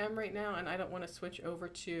I am right now, and I don't want to switch over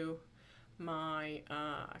to my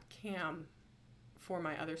cam for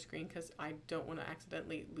my other screen because I don't want to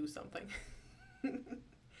accidentally lose something.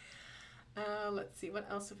 Let's see, what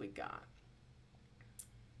else have we got?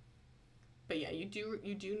 But yeah, you do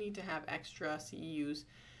need to have extra CEUs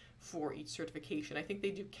for each certification. I think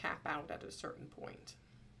they do cap out at a certain point.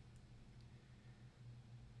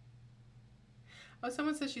 Oh,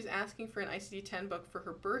 someone says she's asking for an ICD-10 book for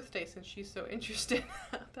her birthday since she's so interested.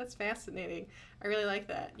 That's fascinating. I really like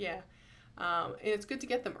that. Yeah. And it's good to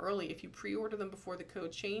get them early. If you pre-order them before the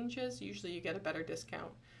code changes, usually you get a better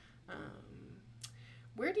discount.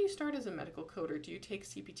 Where do you start as a medical coder? Do you take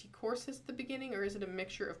CPT courses at the beginning, or is it a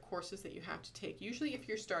mixture of courses that you have to take? Usually if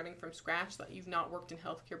you're starting from scratch, that you've not worked in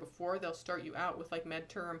healthcare before, they'll start you out with like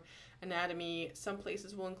med-term, anatomy. Some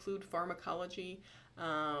places will include pharmacology.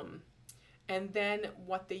 And then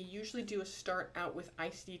what they usually do is start out with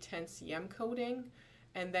ICD-10 CM coding,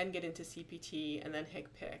 and then get into CPT, and then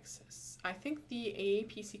HCPCS. I think the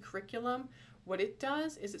AAPC curriculum, what it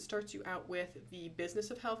does is it starts you out with the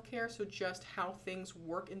business of healthcare, so just how things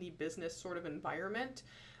work in the business sort of environment.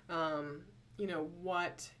 You know,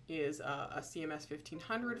 what is a CMS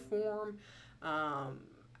 1500 form?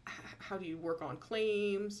 How do you work on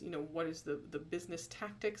claims? You know, what is the business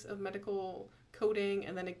tactics of medical coding?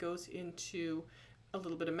 And then it goes into a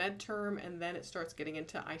little bit of med term, and then it starts getting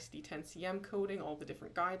into ICD-10 CM coding, all the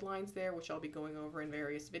different guidelines there, which I'll be going over in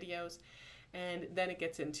various videos. And then it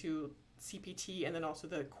gets into CPT, and then also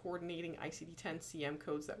the coordinating ICD-10 CM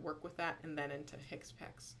codes that work with that, and then into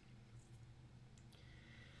HCPCS.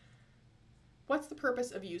 What's the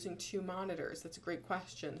purpose of using 2 monitors? That's a great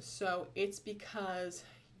question. So it's because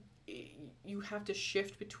you have to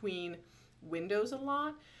shift between windows a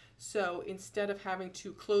lot. So instead of having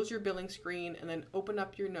to close your billing screen and then open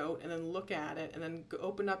up your note and then look at it and then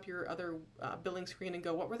open up your other billing screen and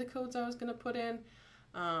go, what were the codes I was going to put in?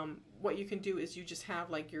 What you can do is you just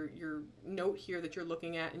have like your note here that you're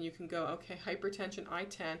looking at, and you can go, okay, hypertension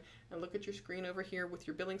I-10, and look at your screen over here with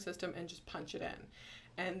your billing system and just punch it in.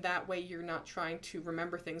 And that way you're not trying to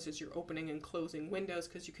remember things as you're opening and closing windows,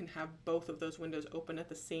 because you can have both of those windows open at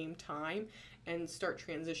the same time and start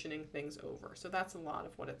transitioning things over. So that's a lot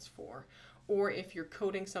of what it's for. Or if you're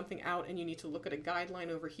coding something out and you need to look at a guideline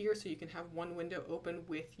over here, so you can have one window open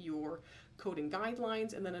with your coding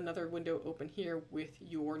guidelines and then another window open here with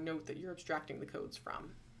your note that you're abstracting the codes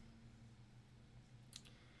from.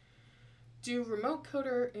 Do remote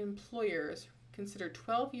coder employers consider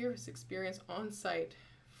 12 years experience on site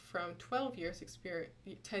from 12 years experience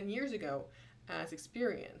 10 years ago as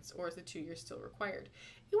experience, or is the 2 years still required?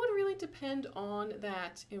 It would really depend on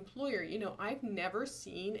that employer. You know, I've never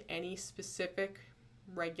seen any specific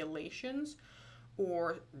regulations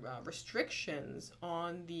or restrictions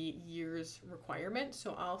on the years requirement.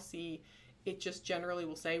 So I'll see it just generally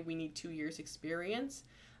will say we need 2 years experience.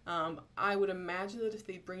 I would imagine that if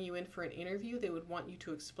they bring you in for an interview, they would want you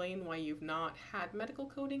to explain why you've not had medical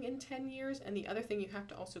coding in 10 years. And the other thing you have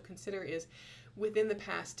to also consider is within the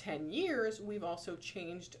past 10 years, we've also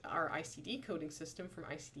changed our ICD coding system from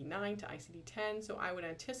ICD-9 to ICD-10. So I would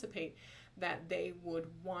anticipate that they would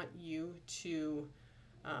want you to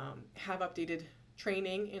have updated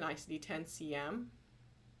training in ICD-10 CM.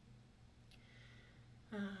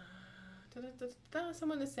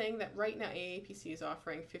 Someone is saying that right now AAPC is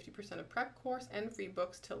offering 50% of prep course and free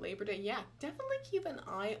books till Labor Day. Yeah, definitely keep an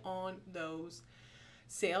eye on those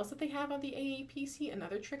sales that they have on the AAPC.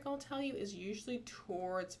 Another trick I'll tell you is usually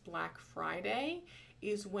towards Black Friday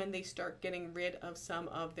is when they start getting rid of some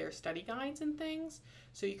of their study guides and things.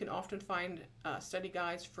 So you can often find study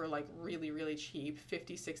guides for like really, really cheap,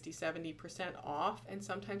 50, 60, 70% off. And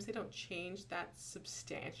sometimes they don't change that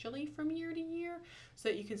substantially from year to year, so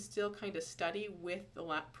that you can still kind of study with the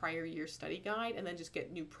prior year study guide and then just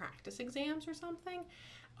get new practice exams or something.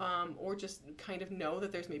 Or just kind of know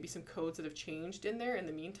that there's maybe some codes that have changed in there in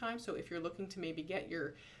the meantime. So if you're looking to maybe get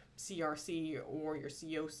your CRC or your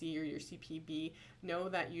COC or your CPB, know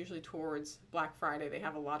that usually towards Black Friday they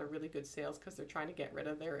have a lot of really good sales because they're trying to get rid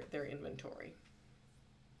of their inventory.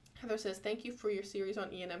 Heather says, thank you for your series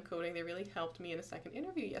on E&M coding. They really helped me in a second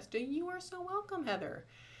interview yesterday. You are so welcome, Heather.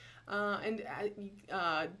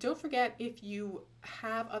 Don't forget, if you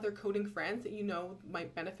have other coding friends that you know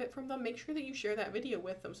might benefit from them, make sure that you share that video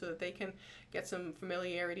with them so that they can get some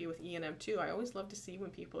familiarity with E&M too. I always love to see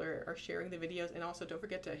when people are sharing the videos, and also don't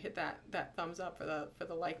forget to hit that thumbs up for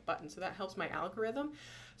the like button, so that helps my algorithm.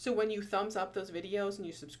 So when you thumbs up those videos and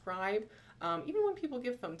you subscribe, even when people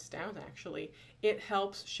give thumbs down, actually, it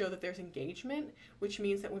helps show that there's engagement, which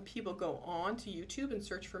means that when people go on to YouTube and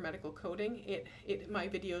search for medical coding, my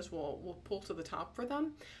videos will pull to the top for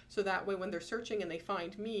them. So that way when they're searching and they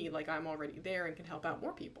find me, like, I'm already there and can help out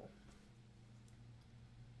more people.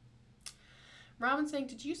 Robin saying,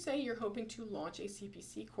 did you say you're hoping to launch a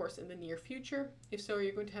CPC course in the near future? If so, are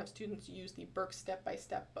you going to have students use the Burke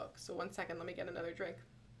step-by-step book? So one second, let me get another drink.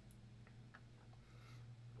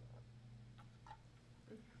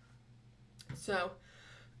 So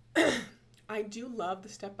I do love the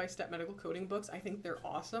step-by-step medical coding books. I think they're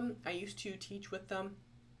awesome. I used to teach with them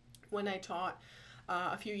when I taught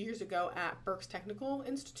a few years ago at Burke's Technical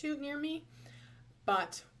Institute near me.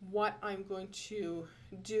 But what I'm going to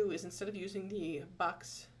do is, instead of using the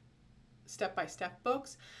Bucks step-by-step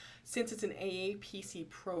books, since it's an AAPC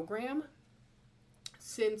program,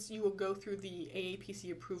 since you will go through the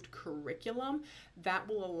AAPC approved curriculum, that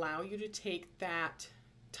will allow you to take that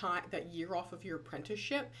year off of your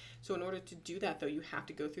apprenticeship. So in order to do that, though, you have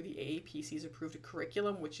to go through the AAPC's approved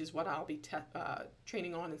curriculum, which is what I'll be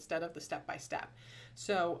training on instead of the step-by-step.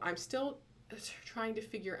 So I'm still trying to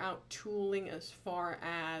figure out tooling as far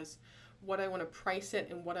as what I want to price it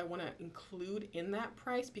and what I want to include in that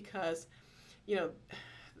price, because, you know,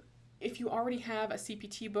 if you already have a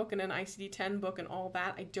CPT book and an ICD-10 book and all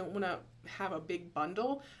that, I don't want to have a big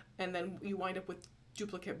bundle and then you wind up with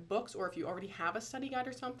duplicate books, or if you already have a study guide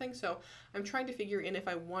or something. So I'm trying to figure in if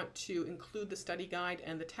I want to include the study guide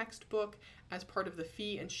and the textbook as part of the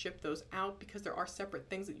fee and ship those out, because there are separate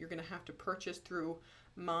things that you're going to have to purchase through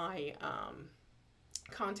my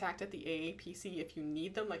contact at the AAPC if you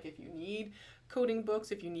need them, like if you need coding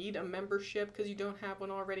books, if you need a membership because you don't have one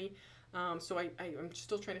already. So I'm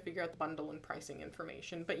still trying to figure out the bundle and pricing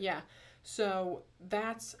information. But yeah, so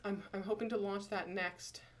that's, I'm hoping to launch that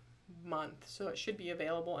next month, so it should be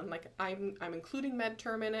available. And like I'm including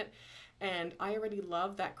MedTerm in it, and I already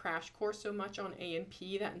love that crash course so much on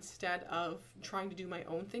A&P that instead of trying to do my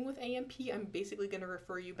own thing with A&P, I'm basically going to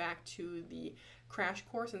refer you back to the crash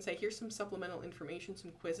course and say, here's some supplemental information,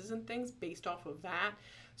 some quizzes and things based off of that,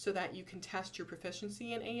 so that you can test your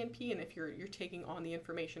proficiency in A&P, and if you're taking on the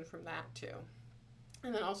information from that too.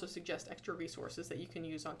 And then also suggest extra resources that you can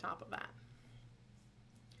use on top of that.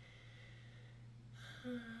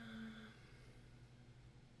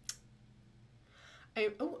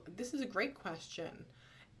 This is a great question.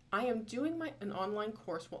 I am doing an online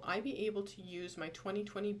course. Will I be able to use my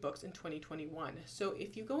 2020 books in 2021? So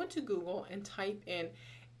if you go into Google and type in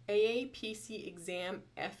AAPC exam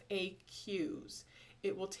FAQs,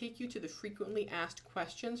 it will take you to the frequently asked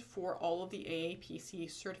questions for all of the AAPC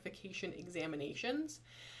certification examinations,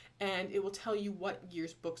 and it will tell you what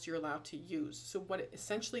year's books you're allowed to use. So what it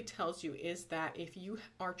essentially tells you is that if you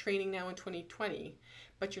are training now in 2020,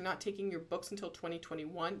 but you're not taking your books until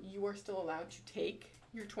 2021, you are still allowed to take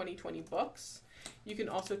your 2020 books. You can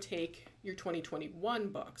also take your 2021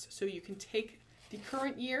 books. So you can take the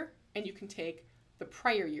current year and you can take the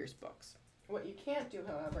prior year's books. What you can't do,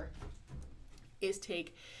 however, is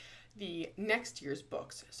take the next year's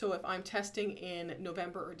books. So if I'm testing in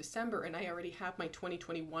November or December and I already have my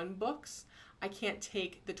 2021 books, I can't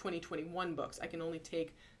take the 2021 books. I can only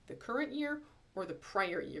take the current year or the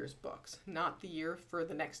prior year's books, not the year for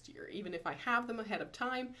the next year. Even if I have them ahead of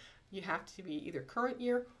time, you have to be either current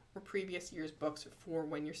year or previous year's books for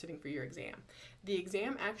when you're sitting for your exam. The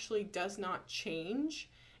exam actually does not change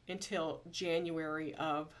until January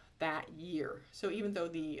of that year. So even though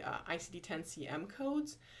the ICD-10 CM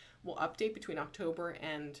codes will update between October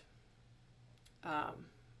and,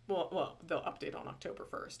 well, they'll update on October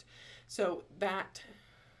 1st. So that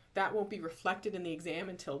won't be reflected in the exam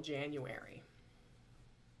until January.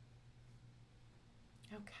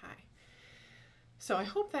 Okay. So I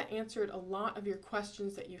hope that answered a lot of your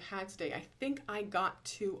questions that you had today. I think I got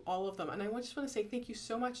to all of them. And I just want to say thank you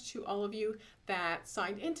so much to all of you that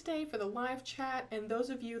signed in today for the live chat. And those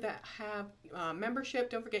of you that have membership,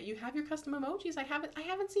 don't forget you have your custom emojis. I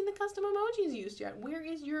haven't seen the custom emojis used yet. Where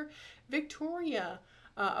is your Victoria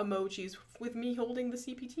emojis with me holding the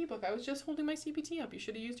CPT book? I was just holding my CPT up. You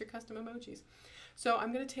should have used your custom emojis. So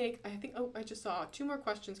I'm going to take, I think, I just saw 2 more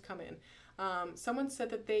questions come in. Someone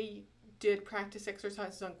said that they did practice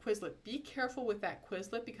exercises on Quizlet. Be careful with that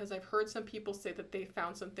Quizlet, because I've heard some people say that they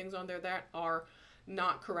found some things on there that are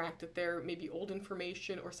not correct, that they're maybe old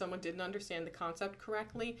information or someone didn't understand the concept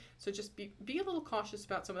correctly. So just be a little cautious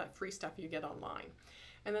about some of that free stuff you get online.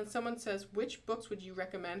 And then someone says, which books would you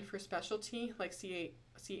recommend for specialty, like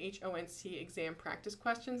CHONC exam practice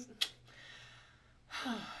questions?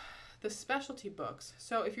 The specialty books.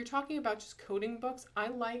 So if you're talking about just coding books, I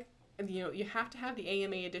like, you have to have the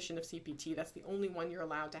AMA edition of CPT. That's the only one you're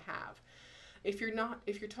allowed to have. If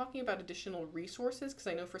you're talking about additional resources, because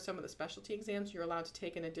I know for some of the specialty exams, you're allowed to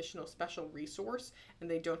take an additional special resource, and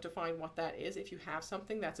they don't define what that is. If you have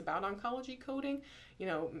something that's about oncology coding,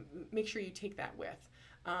 make sure you take that with.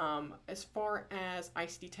 As far as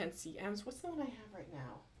ICD-10 CMs, what's the one I have right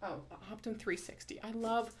now? Oh, Optum 360.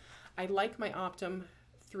 I like my Optum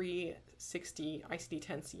 360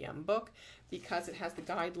 ICD-10 CM book because it has the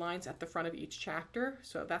guidelines at the front of each chapter.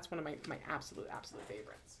 So that's one of my absolute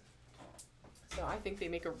favorites. So I think they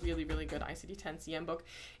make a really, really good ICD-10 CM book.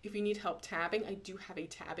 If you need help tabbing, I do have a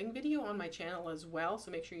tabbing video on my channel as well. So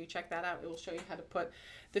make sure you check that out. It will show you how to put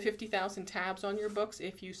the 50,000 tabs on your books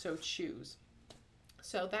if you so choose.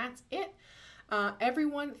 So that's it.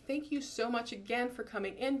 Everyone, thank you so much again for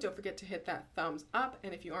coming in. Don't forget to hit that thumbs up.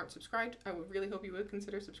 And if you aren't subscribed, I would really hope you would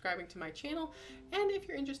consider subscribing to my channel. And if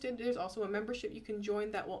you're interested, there's also a membership you can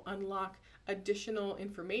join that will unlock additional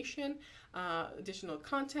information, additional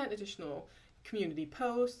content, additional community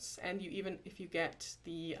posts, and if you get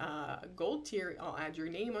the gold tier, I'll add your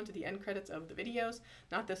name onto the end credits of the videos.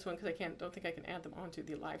 Not this one, because don't think I can add them onto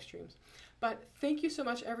the live streams. But thank you so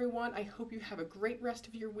much, everyone. I hope you have a great rest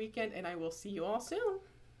of your weekend, and I will see you all soon.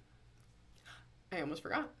 I almost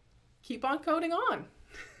forgot. Keep on coding on.